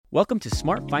Welcome to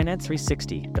Smart Finance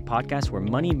 360, the podcast where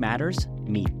money matters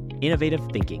meet innovative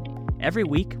thinking. Every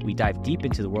week, we dive deep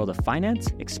into the world of finance,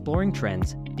 exploring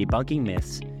trends, debunking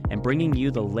myths, and bringing you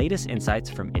the latest insights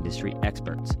from industry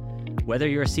experts. Whether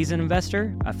you're a seasoned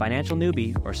investor, a financial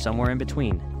newbie, or somewhere in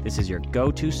between, this is your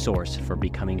go-to source for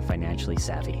becoming financially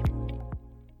savvy.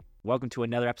 Welcome to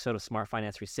another episode of Smart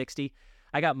Finance 360.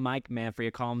 I got Mike Manfrey,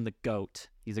 I call him the GOAT.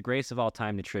 He's the greatest of all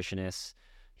time nutritionist.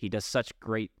 He does such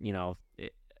great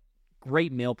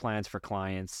meal plans for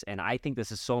clients, and I think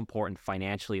this is so important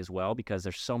financially as well because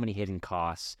there's so many hidden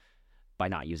costs by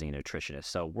not using a nutritionist.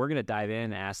 So we're going to dive in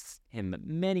and ask him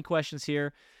many questions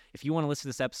here. If you want to listen to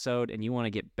this episode and you want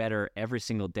to get better every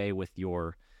single day with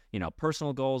your,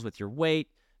 personal goals, with your weight,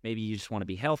 maybe you just want to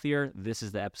be healthier, this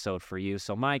is the episode for you.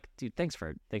 So Mike, dude, thanks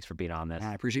for being on this.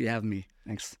 I appreciate you having me.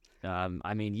 Thanks.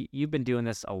 You've been doing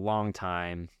this a long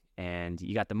time. And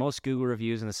you got the most Google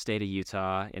reviews in the state of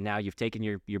Utah, and now you've taken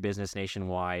your business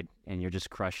nationwide, and you're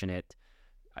just crushing it.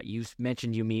 You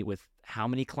mentioned you meet with how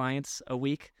many clients a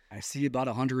week? I see about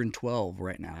 112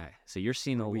 right now. Right. So you're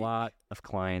seeing a lot of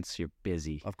clients. You're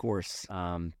busy. Of course.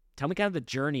 Tell me kind of the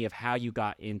journey of how you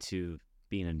got into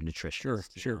being a nutritionist.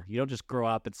 Sure. You don't just grow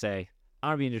up and say, I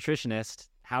want to be a nutritionist.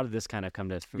 How did this kind of come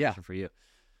to fruition for you?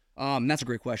 That's a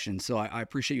great question. So I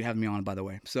appreciate you having me on, by the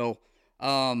way. So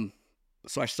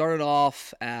I started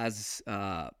off as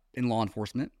in law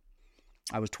enforcement.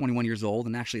 I was 21 years old,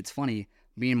 and actually it's funny,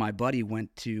 me and my buddy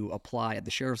went to apply at the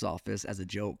sheriff's office as a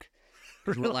joke.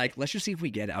 Really? Like, let's just see if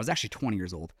we get it. I was actually 20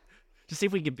 years old. Just see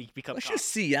if we can become Let's cops.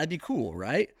 just see. That'd be cool,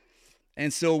 right?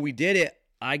 And so we did it.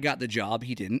 I got the job.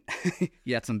 He didn't.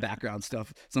 He had some background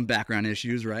stuff, some background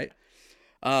issues, right?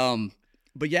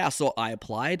 But yeah, so I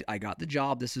applied. I got the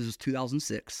job. This is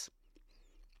 2006.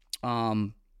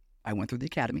 I went through the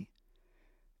academy.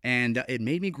 And it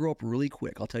made me grow up really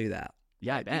quick. I'll tell you that.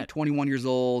 Yeah, I bet. 21 years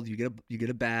old, you get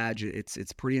a badge.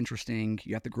 It's pretty interesting.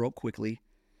 You have to grow up quickly.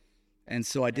 And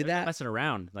so I did that. Messing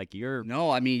around, like you're.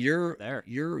 No, I mean you're there.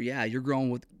 You're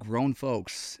growing with grown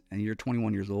folks, and you're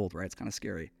 21 years old, right? It's kind of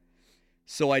scary.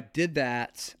 So I did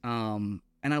that, and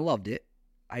I loved it.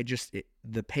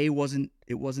 The pay wasn't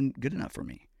good enough for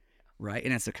me, right?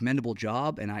 And it's a commendable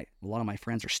job, and a lot of my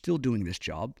friends are still doing this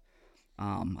job.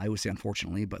 I would say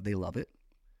unfortunately, but they love it.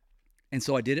 And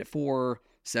so I did it for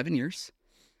 7 years.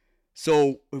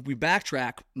 So if we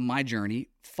backtrack my journey,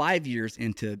 5 years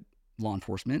into law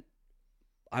enforcement,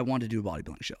 I wanted to do a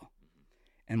bodybuilding show.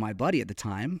 And my buddy at the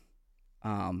time,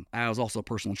 I was also a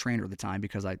personal trainer at the time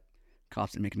because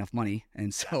cops didn't make enough money.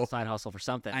 And so side hustle for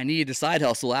something. I needed a side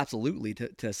hustle, absolutely,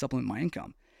 to supplement my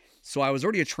income. So I was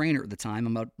already a trainer at the time.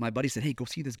 And my buddy said, hey, go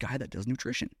see this guy that does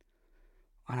nutrition.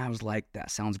 And I was like,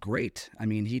 that sounds great. I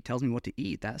mean, he tells me what to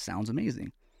eat. That sounds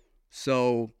amazing.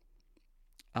 So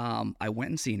I went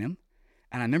and seen him,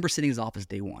 and I remember sitting in his office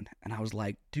day one, and I was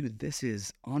like, dude, this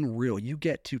is unreal. You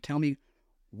get to tell me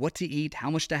what to eat, how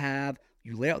much to have.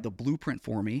 You lay out the blueprint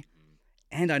for me,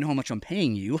 and I know how much I'm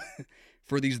paying you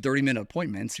for these 30-minute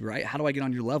appointments, right? How do I get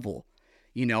on your level?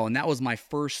 And that was my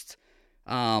first,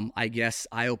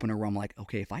 eye-opener where I'm like,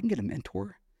 okay, if I can get a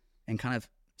mentor and kind of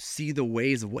see the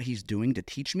ways of what he's doing to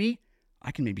teach me,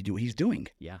 I can maybe do what he's doing.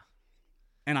 Yeah.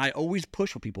 And I always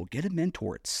push for people, get a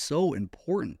mentor. It's so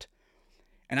important.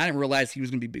 And I didn't realize he was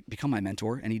going to become my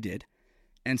mentor, and he did.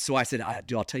 And so I said,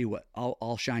 I'll tell you what,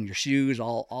 I'll shine your shoes.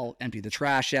 I'll empty the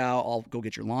trash out. I'll go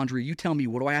get your laundry. You tell me,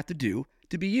 what do I have to do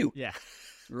to be you? Yeah.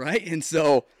 Right?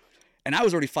 And I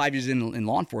was already 5 years in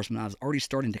law enforcement. I was already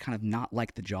starting to kind of not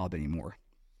like the job anymore.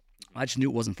 I just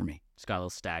knew it wasn't for me. Just got a little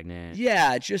stagnant.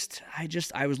 Yeah,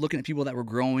 I was looking at people that were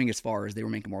growing as far as they were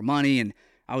making more money, and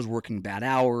I was working bad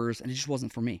hours, and it just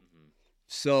wasn't for me. Mm-hmm.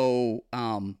 So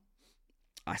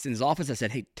I sat in his office. I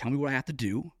said, hey, tell me what I have to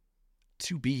do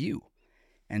to be you.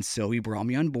 And so he brought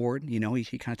me on board. He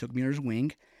kind of took me under his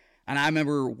wing. And I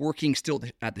remember working still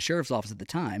at the sheriff's office at the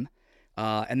time.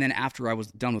 And then after I was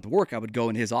done with the work, I would go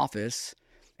in his office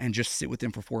and just sit with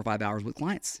him for 4 or 5 hours with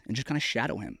clients and just kind of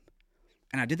shadow him.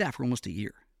 And I did that for almost a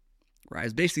year. Right? I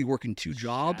was basically working two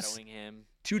jobs. Shadowing him.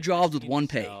 2 jobs with one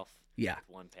pay. Yeah.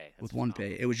 With one pay. With one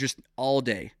pay. It was just all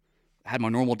day. I had my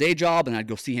normal day job, and I'd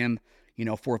go see him,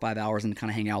 4 or 5 hours and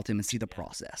kind of hang out with him and see the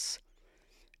process.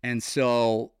 And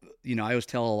so, I always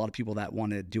tell a lot of people that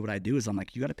want to do what I do is I'm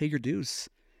like, you got to pay your dues,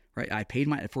 right? I paid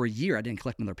for a year. I didn't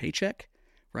collect another paycheck,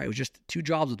 right? It was just 2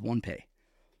 jobs with one pay.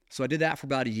 So I did that for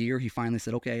about a year. He finally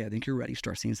said, okay, I think you're ready.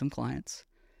 Start seeing some clients.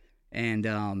 And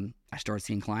I started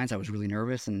seeing clients. I was really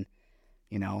nervous and,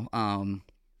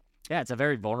 yeah, it's a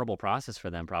very vulnerable process for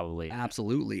them, probably.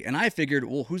 Absolutely. And I figured,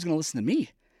 well, who's going to listen to me?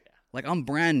 Yeah. Like, I'm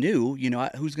brand new.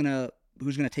 Who's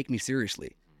gonna take me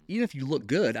seriously? even if you look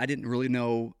good, I didn't really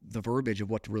know the verbiage of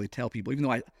what to really tell people, even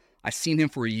though I seen him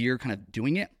for a year kind of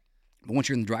doing it. But once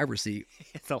you're in the driver's seat,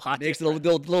 It's a lot makes it a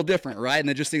little different, right? And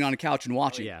then just sitting on a couch and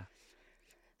watching. yeah.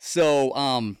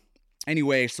 So,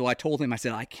 anyway, so I told him, I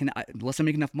said, unless I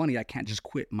make enough money, I can't just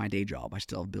quit my day job. I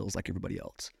still have bills like everybody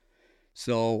else.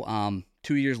 So,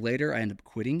 2 years later, I ended up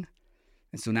quitting.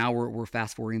 And so now we're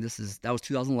fast forwarding. That was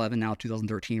 2011. Now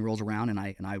 2013 rolls around, and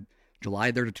I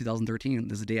July 3rd of 2013,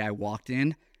 this is the day I walked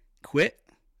in, quit,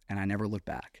 and I never looked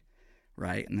back.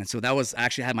 Right. And then, so that was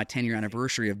actually, I had my 10-year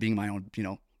anniversary of being my own,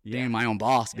 being my own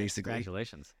boss, basically.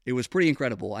 Congratulations. It was pretty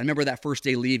incredible. I remember that first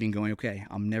day leaving going, okay,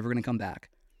 I'm never going to come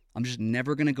back. I'm just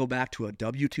never going to go back to a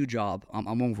W-2 job.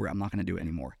 I'm over it. I'm not going to do it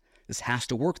anymore. This has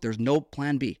to work. There's no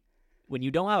plan B. When you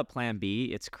don't have a plan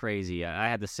B, it's crazy. I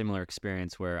had the similar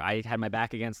experience where I had my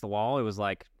back against the wall. It was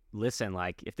like, listen,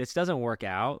 like if this doesn't work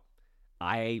out,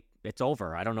 it's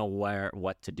over. I don't know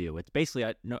what to do. It's basically,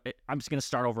 I'm just going to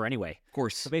start over anyway. Of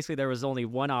course. So basically there was only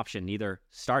one option, either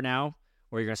start now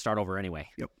or you're going to start over anyway.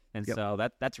 Yep. And so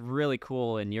that's really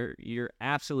cool. And you're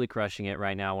absolutely crushing it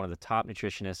right now. One of the top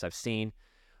nutritionists I've seen.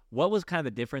 What was kind of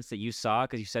the difference that you saw?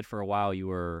 Because you said for a while you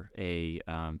were a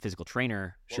physical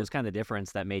trainer. What was kind of the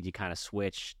difference that made you kind of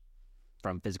switch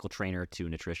from physical trainer to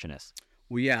nutritionist?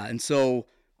 Well, yeah. And so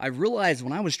I realized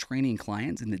when I was training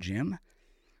clients in the gym,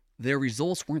 their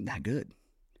results weren't that good,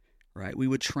 right? We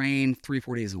would train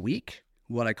 3-4 days a week,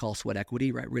 what I call sweat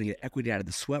equity, right? We're going to get equity out of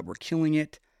the sweat. We're killing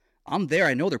it. I'm there.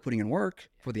 I know they're putting in work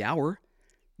for the hour.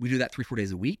 We do that 3-4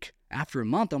 days a week. After a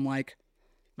month, I'm like,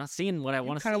 not seeing what I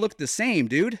want to see. Kind of look the same,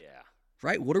 dude. Yeah.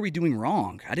 Right? What are we doing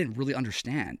wrong? I didn't really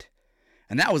understand.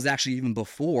 And that was actually even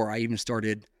before I even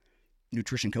started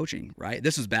nutrition coaching, right?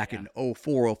 This was back in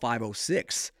 04, 05,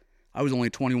 06. I was only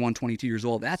 21, 22 years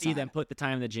old. That's see them put the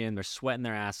time in the gym. They're sweating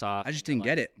their ass off. I just didn't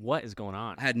get it. What is going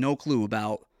on? I had no clue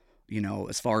about,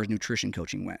 as far as nutrition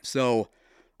coaching went. So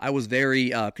I was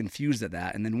very confused at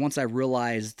that. And then once I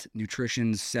realized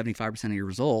nutrition's 75% of your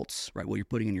results, right, what you're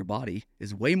putting in your body,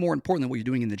 is way more important than what you're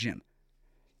doing in the gym.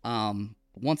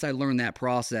 Once I learned that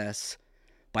process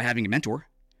by having a mentor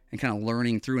and kind of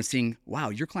learning through and seeing, wow,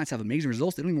 your clients have amazing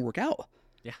results. They don't even work out.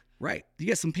 Yeah. Right. You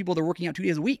get some people that are working out 2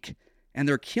 days a week and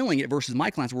they're killing it versus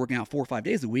my clients were working out 4 or 5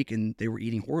 days a week and they were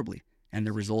eating horribly and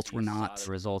their results were not.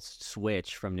 The results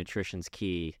switch from nutrition's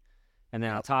key. And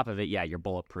then on top of it, you're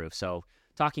bulletproof. So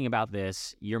talking about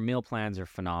this, your meal plans are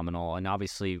phenomenal. And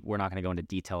obviously, we're not going to go into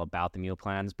detail about the meal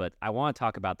plans, but I want to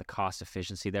talk about the cost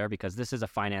efficiency there because this is a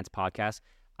finance podcast.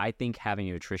 I think having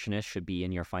a nutritionist should be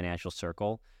in your financial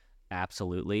circle.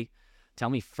 Absolutely. Tell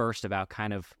me first about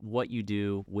kind of what you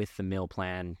do with the meal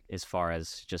plan as far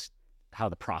as just how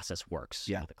the process works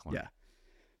with the client. Yeah.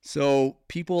 So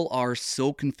people are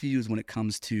so confused when it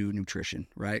comes to nutrition,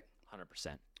 right?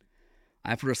 100%.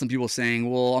 I've heard some people saying,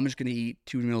 well, I'm just going to eat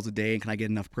 2 meals a day and can I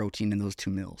get enough protein in those 2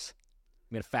 meals?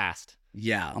 I'm going to fast.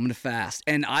 Yeah, I'm going to fast.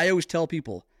 And I always tell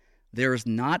people there's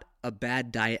not a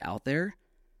bad diet out there,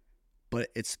 but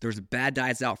there's bad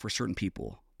diets out for certain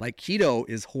people. Like keto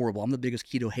is horrible. I'm the biggest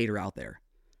keto hater out there.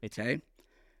 Okay?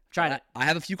 Tried it. I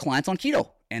have a few clients on keto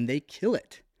and they kill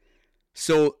it.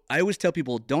 So I always tell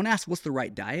people, don't ask what's the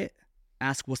right diet.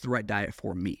 Ask what's the right diet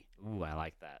for me. Ooh, I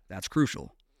like that. That's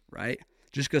crucial, right?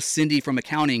 Just because Cindy from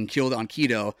accounting killed it on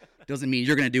keto doesn't mean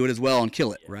you're going to do it as well and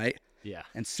kill it, right? Yeah.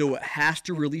 And so it has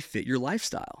to really fit your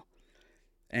lifestyle.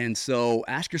 And so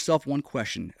ask yourself one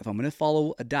question. If I'm going to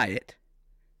follow a diet,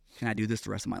 can I do this the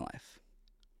rest of my life?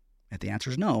 If the answer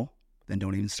is no, then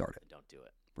don't even start it. Don't do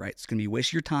it. Right? It's going to be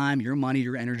wasting your time, your money,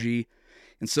 your energy.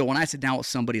 And so when I sit down with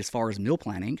somebody as far as meal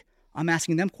planning, I'm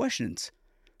asking them questions,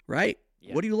 right?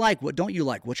 Yeah. What do you like? What don't you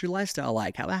like? What's your lifestyle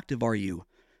like? How active are you?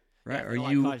 Right? Are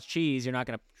you like cottage cheese? You're not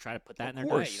going to try to put that in their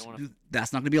diet. You don't wanna...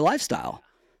 That's not going to be a lifestyle,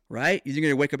 right? You're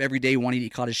going to wake up every day wanting to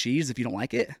eat cottage cheese if you don't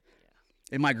like it. Yeah.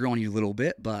 It might grow on you a little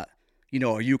bit, but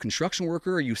are you a construction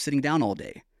worker? Or are you sitting down all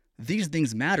day? These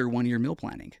things matter when you're meal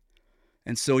planning,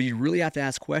 and so you really have to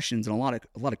ask questions. And a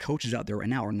lot of coaches out there right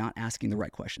now are not asking the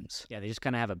right questions. Yeah, they just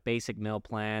kind of have a basic meal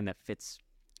plan that fits.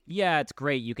 Yeah, it's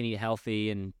great. You can eat healthy,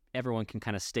 and everyone can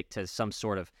kind of stick to some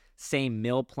sort of same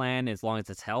meal plan as long as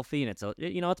it's healthy and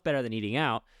it's better than eating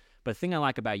out. But the thing I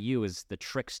like about you is the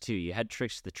tricks too. You had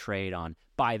tricks to the trade on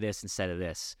buy this instead of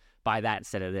this, buy that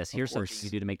instead of this. Here's something you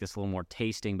do to make this a little more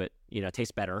tasting, but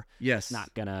taste better. Yes. It's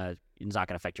not gonna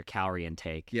affect your calorie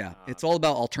intake. Yeah. It's all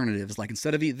about alternatives. Like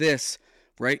instead of eat this,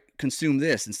 right? Consume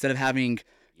this. Instead of having,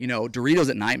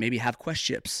 Doritos at night, maybe have Quest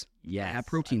chips. Yeah. Have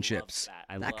protein chips.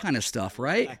 That kind of stuff,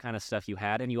 right? That kind of stuff you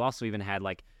had. And you also even had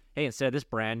like, hey, instead of this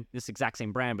brand, this exact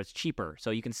same brand, but it's cheaper.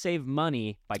 So you can save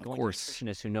money by going to a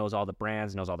nutritionist who knows all the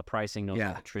brands, knows all the pricing, knows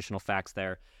all the nutritional facts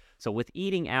there. So with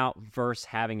eating out versus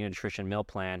having a nutrition meal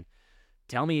plan,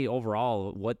 tell me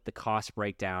overall what the cost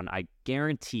breakdown. I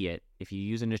guarantee it, if you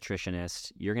use a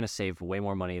nutritionist, you're going to save way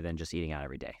more money than just eating out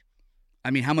every day.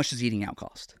 I mean, how much does eating out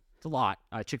cost? It's a lot.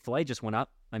 Chick-fil-A just went up.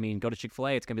 I mean, go to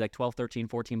Chick-fil-A, it's going to be like $12, $13,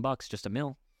 $14 just a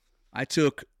meal. I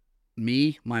took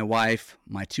me, my wife,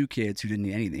 my 2 kids who didn't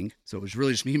eat anything. So it was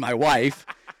really just me and my wife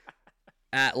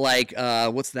at like,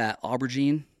 what's that,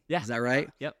 aubergine? Yeah. Is that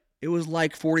right? Yep. It was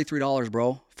like $43,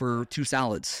 bro, for 2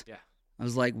 salads. Yeah. I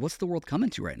was like, what's the world coming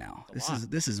to right now? It's a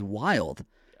lot. This is wild.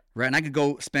 Yeah. Right? And I could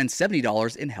go spend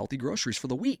 $70 in healthy groceries for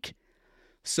the week.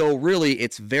 So really,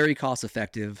 it's very cost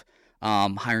effective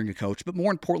hiring a coach. But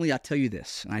more importantly, I tell you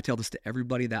this, and I tell this to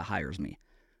everybody that hires me.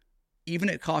 Even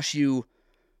if it costs you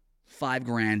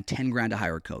 $5,000, $10,000 to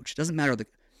hire a coach. Doesn't matter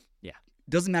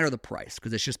doesn't matter the price,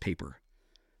 because it's just paper.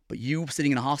 But you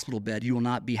sitting in a hospital bed, you will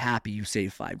not be happy you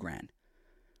saved $5,000.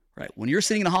 Right? When you're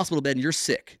sitting in a hospital bed and you're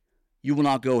sick, you will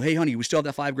not go, hey honey, we still have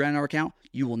that $5,000 in our account.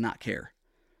 You will not care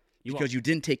because you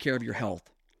didn't take care of your health.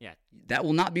 Yeah. That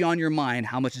will not be on your mind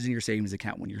how much is in your savings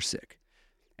account when you're sick.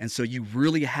 And so you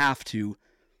really have to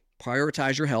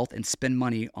prioritize your health and spend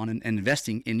money on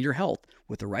investing in your health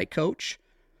with the right coach.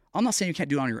 I'm not saying you can't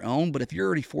do it on your own, but if you're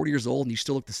already 40 years old and you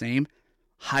still look the same,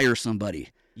 hire somebody.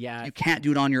 Yeah. You can't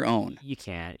do it on your own. You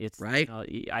can't. It's right.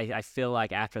 I feel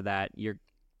like after that,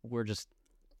 we're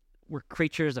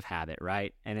creatures of habit,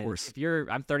 right? And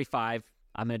I'm 35,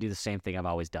 I'm going to do the same thing I've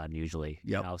always done usually.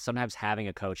 Yep. Sometimes having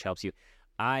a coach helps you.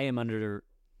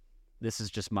 This is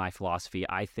just my philosophy.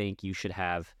 I think you should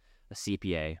have a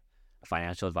CPA, a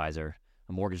financial advisor,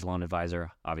 a mortgage loan advisor,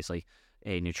 obviously,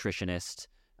 a nutritionist.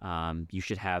 You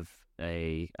should have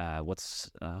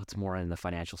what's more in the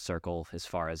financial circle as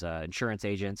far as insurance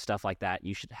agent, stuff like that.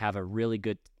 You should have a really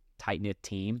good tight-knit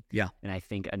team. Yeah. And I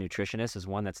think a nutritionist is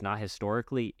one that's not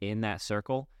historically in that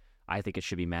circle. I think it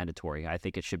should be mandatory. I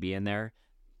think it should be in there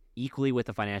equally with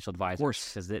a financial advisor. Of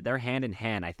course. Because they're hand in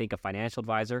hand. I think a financial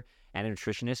advisor and a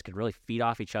nutritionist could really feed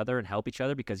off each other and help each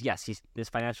other because, yes, this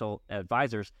financial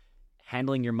advisor's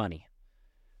handling your money,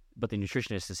 but the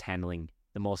nutritionist is handling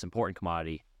the most important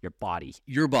commodity, your body.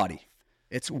 Your body.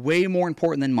 It's way more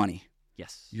important than money.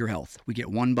 Yes. Your health. We get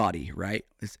one body, right?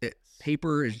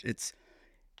 Paper is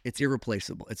it's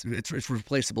irreplaceable. It's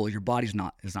replaceable. Your body's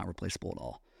is not replaceable at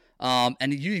all.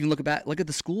 And you even look at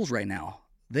the schools right now.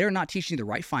 They're not teaching the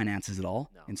right finances at all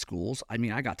in schools. I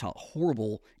mean, I got taught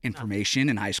horrible information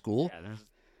in high school. Yeah,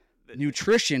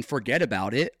 nutrition, forget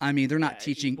about it. I mean, they're not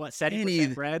teaching any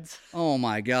breads. Oh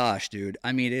my gosh, dude.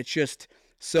 I mean, it's just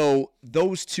so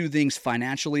those two things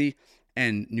financially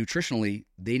and nutritionally,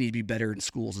 they need to be better in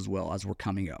schools as well as we're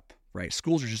coming up, right?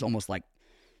 Schools are just almost like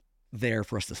there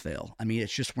for us to fail. I mean,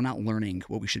 it's just we're not learning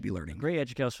what we should be learning. A great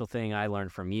educational thing I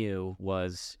learned from you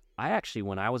was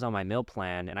when I was on my meal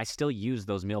plan, and I still use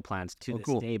those meal plans to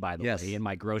this day, by the way, in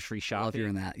my grocery shopping. I love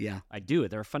hearing that, yeah. I do.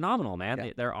 They're phenomenal, man.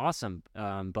 Yeah. They're awesome.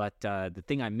 But the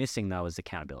thing I'm missing, though, is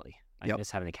accountability. I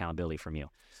miss having accountability from you.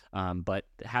 But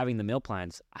having the meal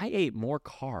plans, I ate more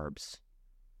carbs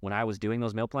when I was doing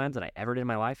those meal plans than I ever did in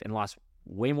my life and lost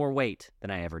way more weight than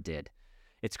I ever did.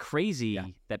 It's crazy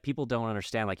that people don't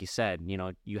understand, like you said,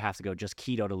 you have to go just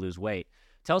keto to lose weight.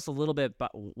 Tell us a little bit about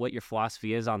what your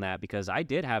philosophy is on that, because I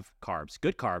did have carbs,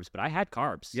 good carbs, but I had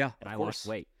carbs. Yeah, and I lost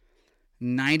weight.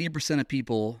 90% of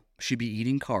people should be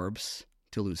eating carbs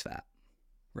to lose fat,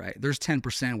 right? There's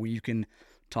 10% where you can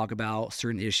talk about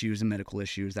certain issues and medical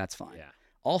issues. That's fine. Yeah.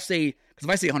 I'll say, because if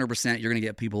I say 100%, you're going to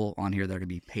get people on here that are going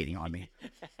to be hating on me.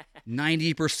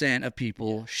 90% of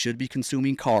people should be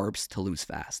consuming carbs to lose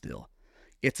fat still.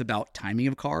 It's about timing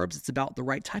of carbs. It's about the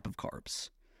right type of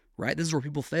carbs, right? This is where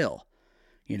people fail.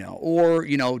 Or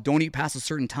don't eat past a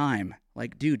certain time.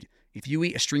 Like, dude, if you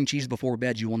eat a string cheese before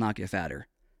bed, you will not get fatter.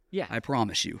 Yeah. I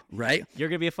promise you, right? You're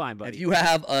going to be fine, buddy. If you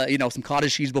have, some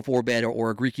cottage cheese before bed or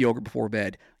a Greek yogurt before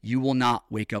bed, you will not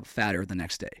wake up fatter the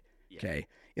next day, okay?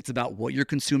 It's about what you're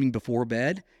consuming before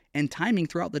bed and timing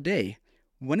throughout the day.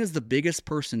 When is the biggest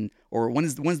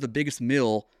when's the biggest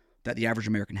meal that the average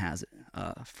American has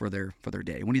for their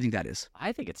day? When do you think that is?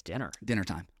 I think it's dinner. Dinner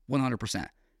time, 100%.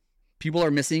 People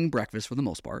are missing breakfast for the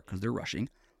most part because they're rushing.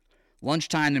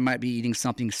 Lunchtime, they might be eating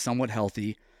something somewhat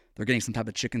healthy. They're getting some type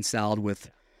of chicken salad with,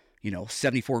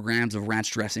 74 grams of ranch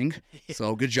dressing.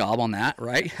 So good job on that,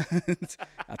 right?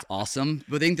 That's awesome.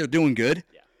 But they think they're doing good.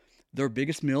 Yeah. Their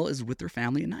biggest meal is with their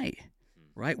family at night,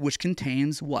 right? Which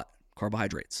contains what?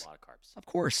 Carbohydrates. A lot of carbs. Of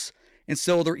course. And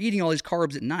so they're eating all these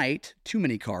carbs at night, too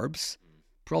many carbs,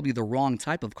 probably the wrong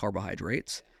type of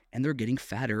carbohydrates, and they're getting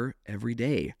fatter every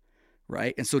day.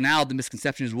 Right. And so now the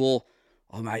misconception is,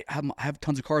 I have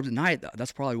tons of carbs at night.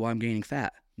 That's probably why I'm gaining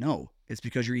fat. No, it's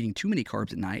because you're eating too many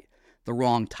carbs at night the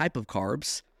wrong type of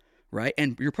carbs, right?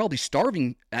 And you're probably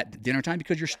starving at dinner time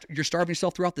because you're starving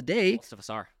yourself throughout the day. Most of us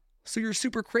are. So you're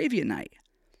super cravey at night.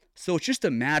 So it's just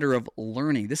a matter of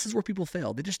learning. This is where people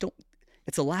fail. They just don't.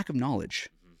 It's a lack of knowledge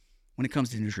when it comes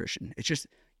to nutrition. It's just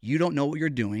you don't know what you're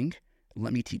doing.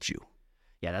 Let me teach you.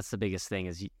 Yeah, that's the biggest thing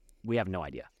is we have no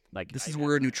idea. Like this is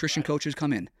where nutrition coaches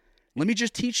come in. Let me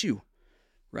just teach you,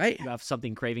 right? You have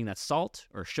something craving that's salt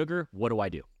or sugar. What do I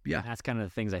do? Yeah, and that's kind of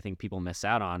the things I think people miss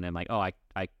out on. And like, oh,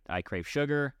 I crave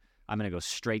sugar. I'm gonna go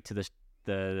straight to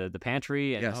the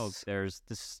pantry and there's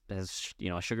this has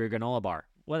a sugar granola bar.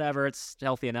 Whatever, it's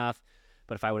healthy enough.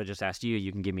 But if I would have just asked you,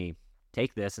 you can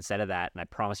take this instead of that, and I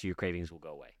promise you your cravings will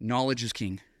go away. Knowledge is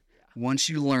king. Yeah. Once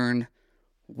you learn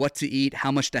what to eat,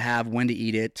 how much to have, when to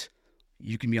eat it,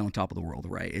 you can be on top of the world,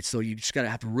 right? It's so you just gotta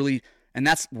have to really, and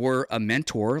that's where a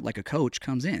mentor like a coach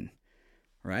comes in,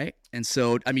 right? And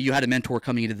so, I mean, you had a mentor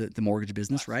coming into the mortgage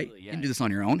business, absolutely, right? Yeah. You didn't do this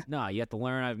on your own. No, you have to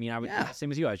learn. I mean, I would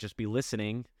same as you. I would just be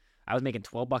listening. I was making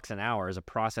 $12 an hour as a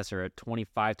processor at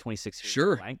 25, 26 years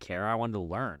old. I didn't care. I wanted to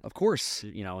learn. Of course.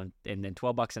 And then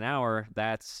 $12 an hour,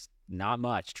 that's not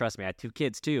much. Trust me, I had 2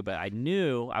 kids too, but I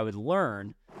knew I would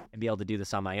learn and be able to do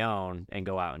this on my own and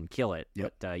go out and kill it.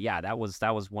 Yep. But that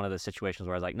was one of the situations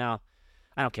where I was like, no,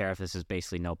 I don't care if this is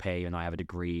basically no pay, even though I have a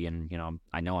degree and,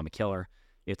 I know I'm a killer.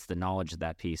 It's the knowledge of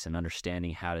that piece and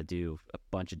understanding how to do a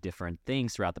bunch of different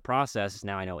things throughout the process.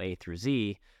 Now I know A through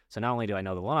Z. So not only do I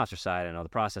know the loan officer side, I know the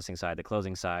processing side, the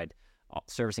closing side,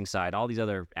 servicing side, all these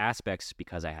other aspects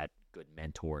because I had good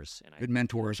mentors. Good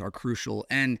mentors are crucial.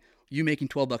 And you making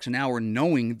 $12 an hour,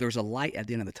 knowing there's a light at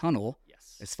the end of the tunnel,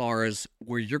 as far as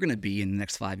where you're going to be in the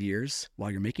next 5 years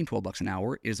while you're making $12 an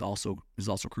hour is also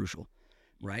crucial,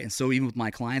 right? And so even with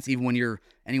my clients, even when you're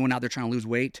anyone out there trying to lose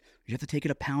weight, you have to take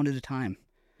it a pound at a time.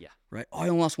 Yeah. Right. Oh, I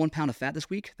only lost 1 pound of fat this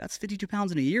week. That's 52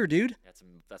 pounds in a year, dude.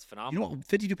 That's phenomenal. You know what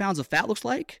 52 pounds of fat looks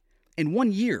like? In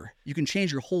 1 year, you can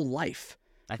change your whole life.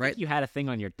 I think you had a thing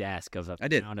on your desk of I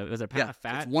did. Pound of, was it a pound of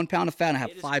fat? It's 1 pound of fat and I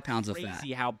have 5 pounds of fat. It's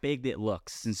crazy how big it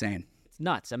looks. It's insane. It's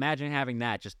nuts. Imagine having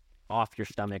that just off your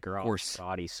stomach or off your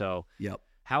body. So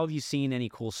how have you seen any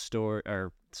cool story,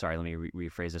 or sorry, let me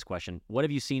rephrase this question. What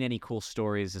have you seen any cool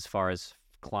stories as far as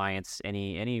clients,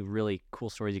 any really cool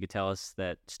stories you could tell us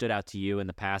that stood out to you in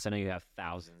the past? I know you have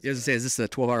thousands. Is this a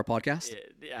 12-hour podcast?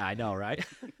 Yeah, I know, right?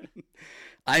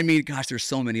 I mean, gosh, there's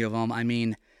so many of them. I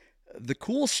mean, the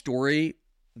cool story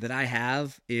that I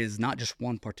have is not just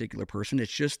one particular person.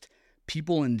 It's just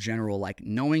people in general, like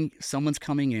knowing someone's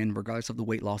coming in regardless of the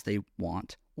weight loss they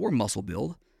want or muscle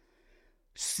build,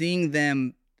 seeing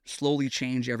them slowly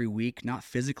change every week, not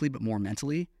physically, but more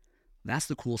mentally. That's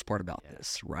the coolest part about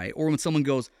this, right? Or when someone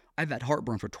goes, I've had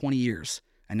heartburn for 20 years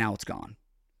and now it's gone.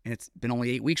 And it's been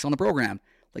only 8 weeks on the program.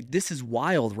 Like, this is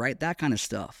wild, right? That kind of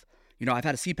stuff. I've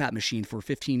had a CPAP machine for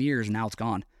 15 years and now it's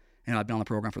gone. And I've been on the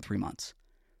program for 3 months.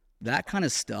 That kind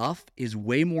of stuff is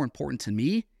way more important to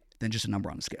me than just a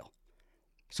number on the scale.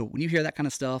 So when you hear that kind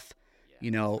of stuff,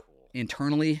 cool.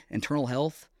 Internal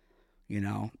health,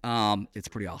 it's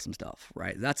pretty awesome stuff,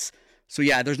 right?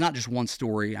 There's not just one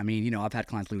story. I mean, I've had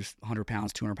clients lose 100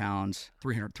 pounds, 200 pounds,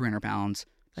 300 pounds.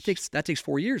 That takes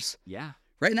 4 years. Yeah.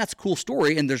 Right. And that's a cool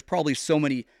story. And there's probably so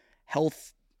many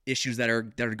health issues that are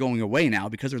going away now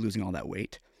because they're losing all that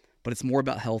weight. But it's more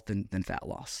about health than fat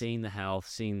loss. Seeing the health,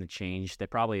 seeing the change.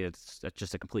 It's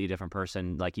just a completely different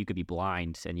person. Like, you could be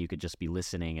blind and you could just be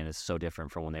listening, and it's so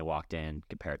different from when they walked in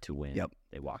compared to when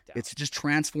they walked out. It's just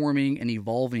transforming and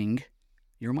evolving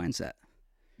your mindset.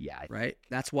 Yeah. Right?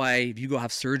 That's why if you go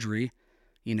have surgery,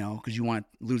 because you want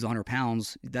to lose 100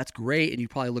 pounds, that's great, and you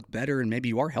probably look better, and maybe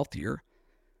you are healthier,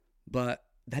 but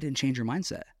that didn't change your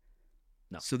mindset.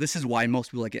 No. So this is why most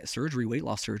people that get surgery, weight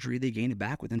loss surgery, they gain it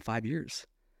back within 5 years.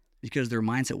 Because their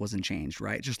mindset wasn't changed,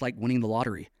 right? Just like winning the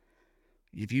lottery.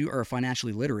 If you are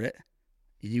financially literate,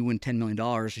 you win $10 million,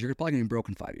 you're probably going to be broke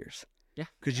in 5 years. Yeah.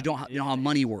 Because you don't know how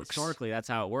money works. Historically, that's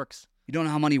how it works. You don't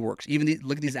know how money works.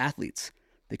 Look at these athletes.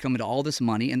 They come into all this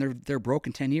money, and they're broke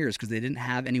in 10 years because they didn't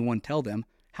have anyone tell them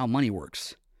how money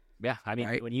works. Yeah. I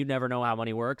mean, when you never know how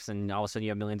money works and all of a sudden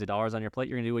you have millions of dollars on your plate,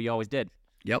 you're going to do what you always did.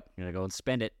 Yep. You're going to go and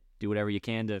spend it, do whatever you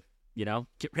can to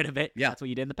get rid of it. Yeah. That's what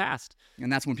you did in the past.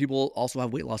 And that's when people also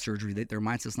have weight loss surgery. Their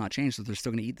mindset's not changed, so they're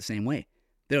still going to eat the same way.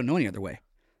 They don't know any other way.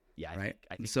 Yeah. Right.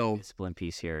 I think the discipline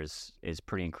piece here is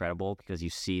pretty incredible because you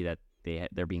see that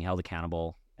they're being held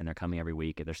accountable and they're coming every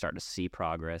week and they're starting to see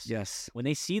progress. Yes. When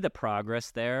they see the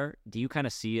progress there, do you kind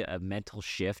of see a mental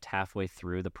shift halfway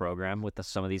through the program with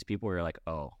some of these people where you're like,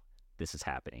 oh, this is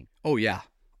happening? Oh, yeah.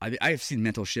 I've seen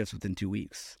mental shifts within 2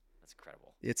 weeks.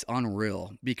 It's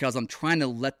unreal because I'm trying to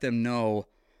let them know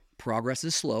progress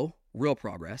is slow, real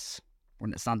progress, Or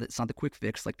it's not the quick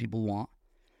fix like people want.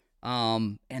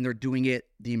 And they're doing it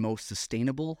the most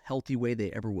sustainable, healthy way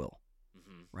they ever will.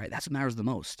 Right? That's what matters the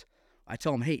most. I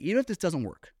tell them, hey, even if this doesn't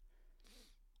work,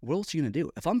 what else are you going to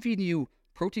do? If I'm feeding you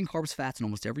protein, carbs, fats in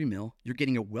almost every meal, you're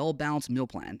getting a well-balanced meal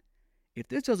plan. If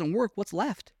this doesn't work, what's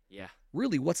left? Yeah.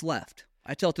 Really, what's left?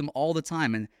 I tell them all the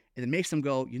time, and it makes them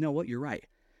go, you know what, you're right.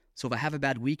 So if I have a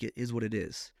bad week, it is what it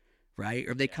is, right?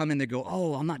 Or if they come in, they go,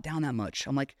 oh, I'm not down that much.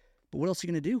 I'm like, but what else are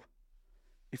you going to do?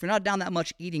 If you're not down that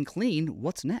much eating clean,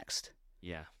 what's next?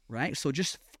 Yeah. Right? So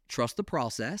just trust the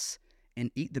process and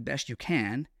eat the best you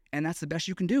can, and that's the best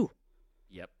you can do.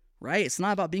 Yep. Right? It's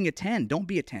not about being a 10. Don't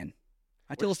be a 10.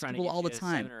 I tell people all the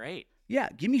time. 7 or 8. Yeah,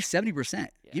 give me 70%.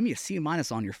 Yeah. Give me a C-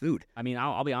 on your food. I mean,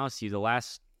 I'll be honest with you. The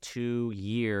last 2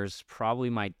 years, probably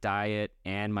my diet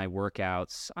and my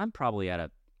workouts, I'm probably at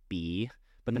a B.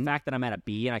 But the fact that I'm at a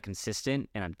B and I'm consistent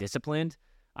and I'm disciplined,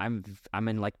 I'm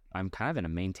kind of in a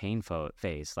maintain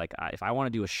phase. Like if I want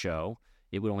to do a show,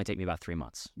 it would only take me about 3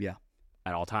 months. Yeah.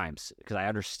 At all times, because I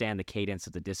understand the cadence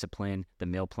of the discipline, the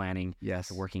meal planning, Yes,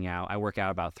 the working out. I work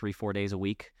out about 3-4 days a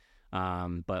week, but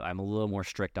I'm a little more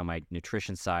strict on my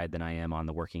nutrition side than I am on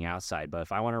the working out side. But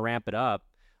if I want to ramp it up,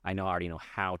 I already know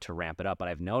how to ramp it up. But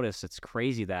I've noticed it's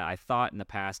crazy that I thought in the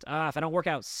past, if I don't work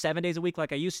out 7 days a week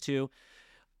like I used to,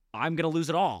 I'm gonna lose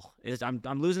it all.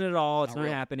 I'm losing it all. It's not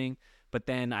happening. But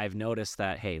then I've noticed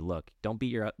that, hey, look, don't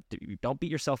beat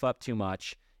yourself up too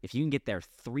much. If you can get there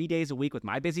 3 days a week with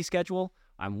my busy schedule,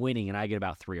 I'm winning, and I get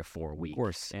about 3 or 4 a week. Of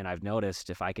course. And I've noticed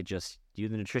if I could just do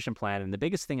the nutrition plan, and the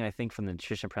biggest thing I think from the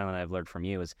nutrition plan that I've learned from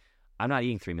you is I'm not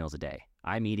eating 3 meals a day.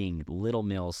 I'm eating little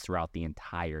meals throughout the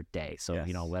entire day. So,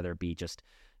 whether it be just,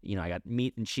 I got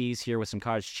meat and cheese here with some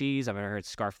cottage cheese. I'm going to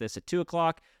scarf this at 2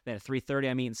 o'clock. Then at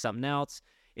 3:30, I'm eating something else.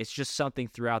 It's just something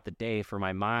throughout the day for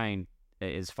my mind.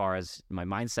 As far as my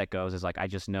mindset goes, is like I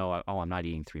just know, I'm not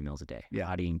eating 3 meals a day. Yeah. I'm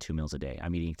not eating 2 meals a day.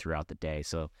 I'm eating throughout the day.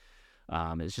 So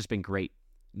it's just been great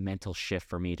mental shift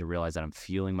for me to realize that I'm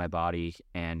fueling my body.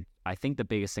 And I think the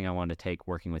biggest thing I wanted to take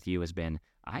working with you has been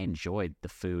I enjoyed the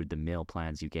food, the meal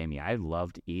plans you gave me. I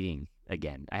loved eating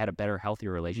again. I had a better,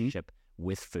 healthier relationship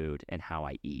with food and how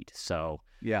I eat. So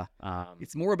yeah,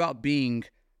 it's more about being,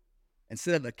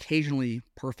 instead of occasionally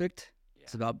perfect,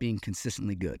 it's about being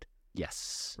consistently good.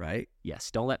 Yes. Right?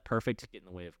 Yes. Don't let perfect get in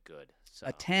the way of good. So.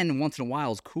 A 10 once in a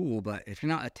while is cool, but if you're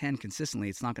not a 10 consistently,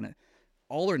 it's not going to.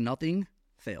 All or nothing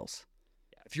fails.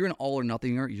 Yeah. If you're an all or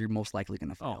nothinger, you're most likely going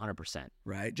to fail. 100%.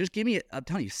 Right? Just give me, I'm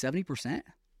telling you, 70%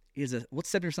 what's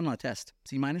 70% on a test?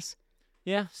 C minus?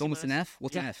 Yeah. It's almost an F?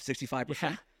 What's an F? 65%?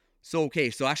 Yeah. So, okay,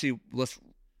 so actually, let's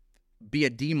be a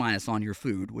D minus on your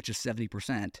food, which is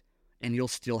 70%, and you'll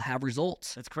still have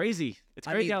results. That's crazy. It's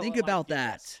crazy. Think about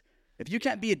that. If you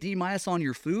can't be a D minus on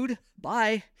your food,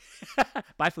 bye.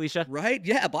 Bye, Felicia. Right?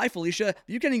 Yeah, bye, Felicia. If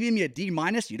you can't give me a D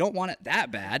minus, you don't want it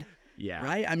that bad. Yeah.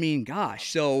 Right? I mean,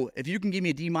 gosh. So if you can give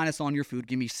me a D minus on your food,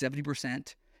 give me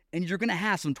 70%, and you're going to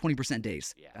have some 20%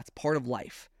 days. Yeah. That's part of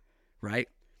life. Right?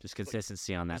 Just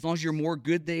consistency on that. As long as you're more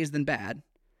good days than bad.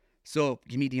 So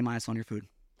give me a D minus on your food.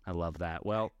 I love that.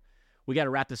 Well, we got to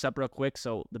wrap this up real quick.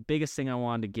 So the biggest thing I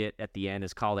wanted to get at the end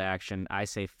is call to action. I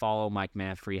say follow Mike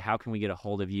Manfree. How can we get a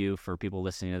hold of you for people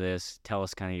listening to this? Tell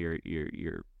us kind of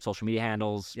your social media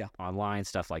handles, online,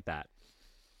 stuff like that.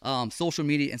 Social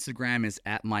media, Instagram is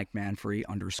at Mike Manfree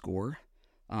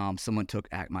 _. Someone took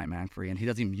at Mike Manfree, and he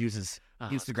doesn't even use his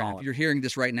Instagram. If you're hearing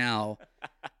this right now,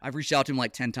 I've reached out to him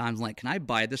like 10 times. I'm like, can I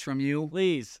buy this from you?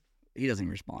 Please. He doesn't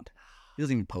even respond. He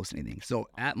doesn't even post anything. So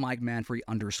at Mike Manfree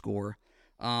 _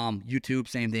 YouTube,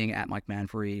 same thing, at Mike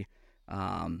Manfree.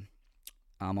 I'm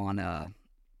on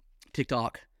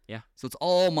TikTok. Yeah. So it's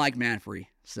all Mike Manfree.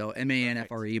 So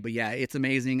MANFRE. But yeah, it's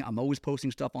amazing. I'm always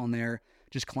posting stuff on there.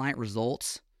 Just client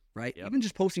results, right? Yep. Even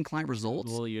just posting client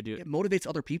results. Well, you do. It motivates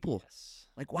other people. Yes.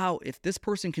 Like, wow, if this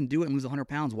person can do it and lose 100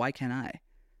 pounds, why can't I?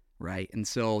 Right? And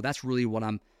so that's really what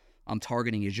I'm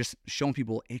targeting, is just showing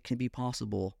people it can be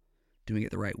possible doing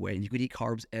it the right way. And you could eat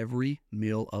carbs every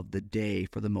meal of the day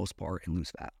for the most part and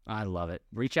lose fat. I love it.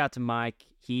 Reach out to Mike.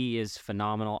 He is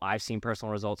phenomenal. I've seen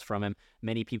personal results from him.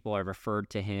 Many people I've referred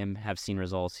to him have seen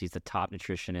results. He's the top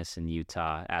nutritionist in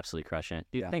Utah. Absolutely crushing it.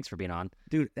 Dude, thanks for being on.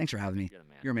 Dude, thanks for having me. Good,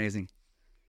 man. You're amazing.